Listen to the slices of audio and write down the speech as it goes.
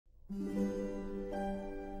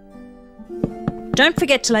Don't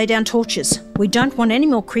forget to lay down torches. We don't want any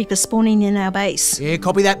more creepers spawning in our base. Yeah,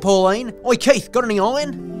 copy that, Pauline. Oi, Keith, got any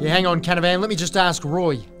iron? Yeah, hang on, Canavan, let me just ask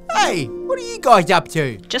Roy. Hey, what are you guys up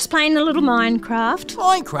to? Just playing a little Minecraft.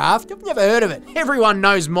 Minecraft? I've never heard of it. Everyone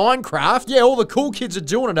knows Minecraft. Yeah, all the cool kids are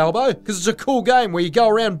doing it, Albo, because it's a cool game where you go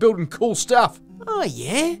around building cool stuff. Oh,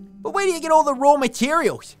 yeah? But where do you get all the raw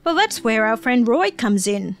materials? Well, that's where our friend Roy comes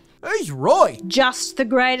in. Who's Roy? Just the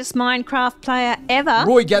greatest Minecraft player ever.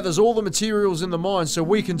 Roy gathers all the materials in the mine so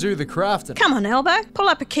we can do the crafting. Come on, Elbow. Pull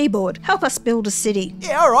up a keyboard. Help us build a city.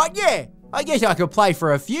 Yeah, alright, yeah. I guess I could play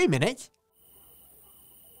for a few minutes.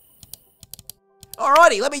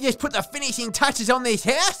 Alrighty, let me just put the finishing touches on this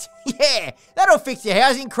house. Yeah, that'll fix the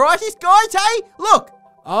housing crisis, guys, hey? Look!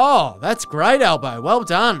 Oh, that's great, Albo. Well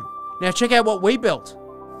done. Now check out what we built.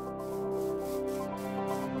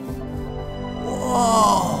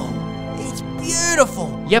 Whoa, it's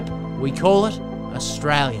beautiful. Yep, we call it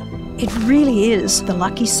Australian. It really is the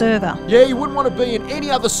lucky server. Yeah, you wouldn't want to be in any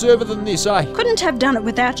other server than this, eh? Couldn't have done it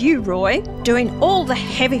without you, Roy, doing all the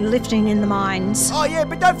heavy lifting in the mines. Oh yeah,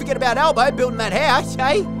 but don't forget about Albo building that house,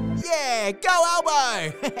 hey? Yeah, go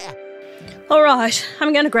Albo! All right,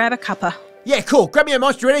 I'm going to grab a cuppa. Yeah, cool. Grab me a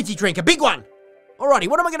Monster Energy drink, a big one. Alrighty,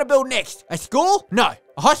 what am I going to build next? A school? No.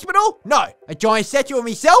 A hospital? No. A giant statue of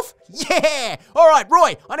myself? Yeah! Alright,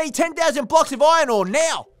 Roy, I need 10,000 blocks of iron ore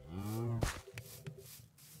now.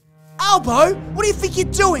 Albo, what do you think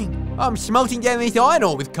you're doing? I'm smelting down this iron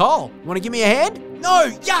ore with coal. You want to give me a hand? No,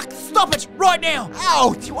 yuck, stop it right now.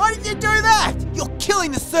 Ouch, why did you do that? You're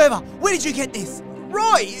killing the server. Where did you get this?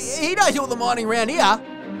 Roy, he knows all the mining around here.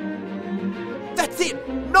 That's it.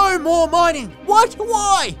 No more mining. What?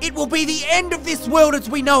 Why? It will be the end of this world as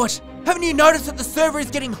we know it. Haven't you noticed that the server is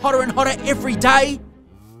getting hotter and hotter every day?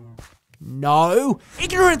 No.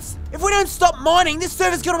 Ignorance! If we don't stop mining, this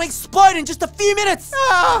server's gonna explode in just a few minutes!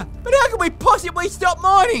 But how can we possibly stop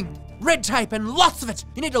mining? Red tape and lots of it!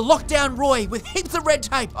 You need to lock down Roy with heaps of red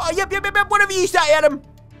tape! Oh, yep, whatever you say, Adam!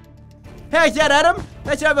 How's that, Adam?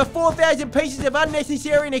 That's over 4,000 pieces of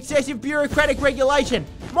unnecessary and excessive bureaucratic regulation.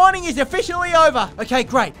 Mining is officially over. Okay,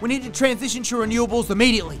 great. We need to transition to renewables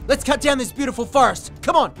immediately. Let's cut down this beautiful forest.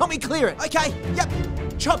 Come on, help me clear it. Okay, yep.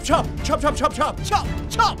 Chop, chop, chop, chop, chop, chop, chop,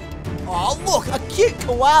 chop. Oh, look, a cute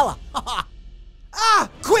koala.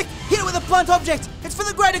 Quick, hit it with a blunt object. It's for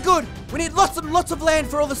the greater good. We need lots and lots of land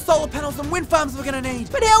for all the solar panels and wind farms we're gonna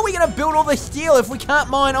need. But how are we gonna build all this steel if we can't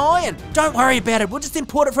mine iron? Don't worry about it, we'll just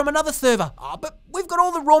import it from another server. Oh, but we've got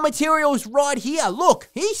all the raw materials right here. Look,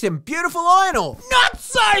 here's some beautiful iron ore. Not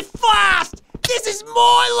so fast! This is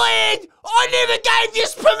my land! I never gave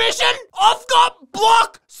this permission! I've got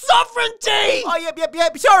block sovereignty! Oh,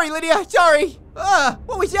 yep. Sorry, Lydia, sorry.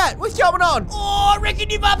 What was that? What's going on? Oh, I reckon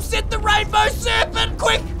you've upset the rainbow serpent!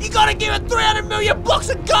 Quick, you gotta give it 300 million blocks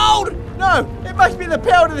of gold! No, it must be the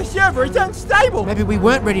power to the server. It's unstable. Maybe we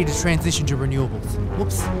weren't ready to transition to renewables.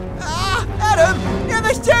 Whoops. Adam, now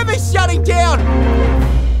the server's shutting down!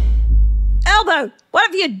 Elbow, what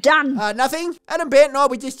have you done? Nothing. Adam Bant and I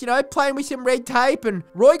were just, playing with some red tape and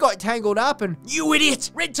Roy got tangled up and... You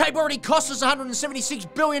idiot! Red tape already cost us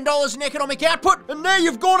 $176 billion in economic output and now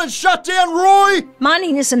you've gone and shut down Roy!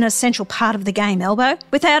 Mining is an essential part of the game, Elbow.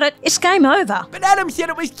 Without it, it's game over. But Adam said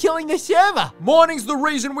it was killing the server. Mining's the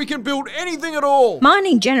reason we can build anything at all.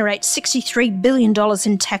 Mining generates $63 billion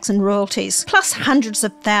in tax and royalties, plus hundreds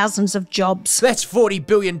of thousands of jobs. That's $40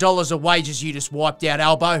 billion of wages you just wiped out,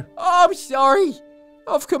 Albo. Oh, I'm sorry.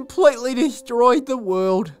 I've completely destroyed the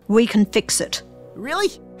world. We can fix it. Really?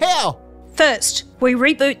 How? First, we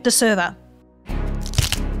reboot the server.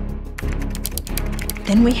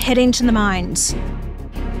 Then we head into the mines.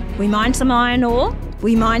 We mine some iron ore,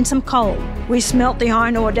 we mine some coal, we smelt the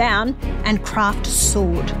iron ore down and craft a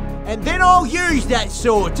sword. And then I'll use that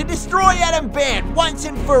sword to destroy Adam Bant once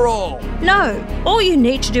and for all. No, all you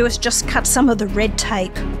need to do is just cut some of the red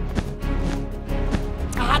tape.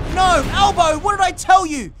 No, Albo, what did I tell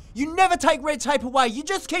you? You never take red tape away, you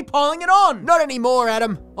just keep piling it on. Not anymore,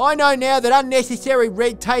 Adam. I know now that unnecessary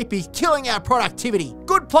red tape is killing our productivity.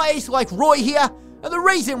 Good players like Roy here are the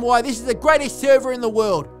reason why this is the greatest server in the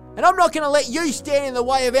world. And I'm not going to let you stand in the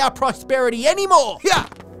way of our prosperity anymore. Yeah.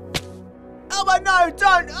 Albo, no,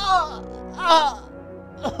 don't.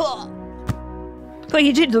 Well,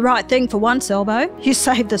 you did the right thing for once, Elbow. You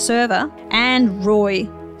saved the server. And Roy,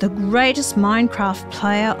 the greatest Minecraft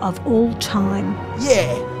player of all time.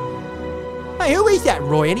 Yeah. Hey, who is that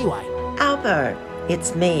Roy anyway? Albo,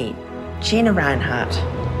 it's me, Gina Reinhardt.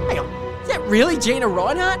 Hang on, is that really Gina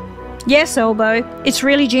Reinhardt? Yes, Elbow, it's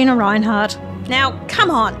really Gina Reinhardt. Now, come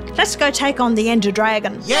on, let's go take on the Ender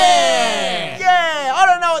Dragon. Yeah! Yeah! I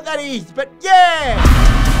don't know what that is, but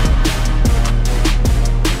yeah!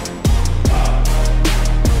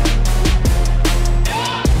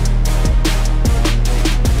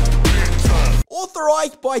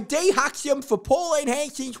 Authorised by D. Huxium for Pauline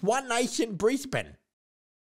Hanson's One Nation Brisbane.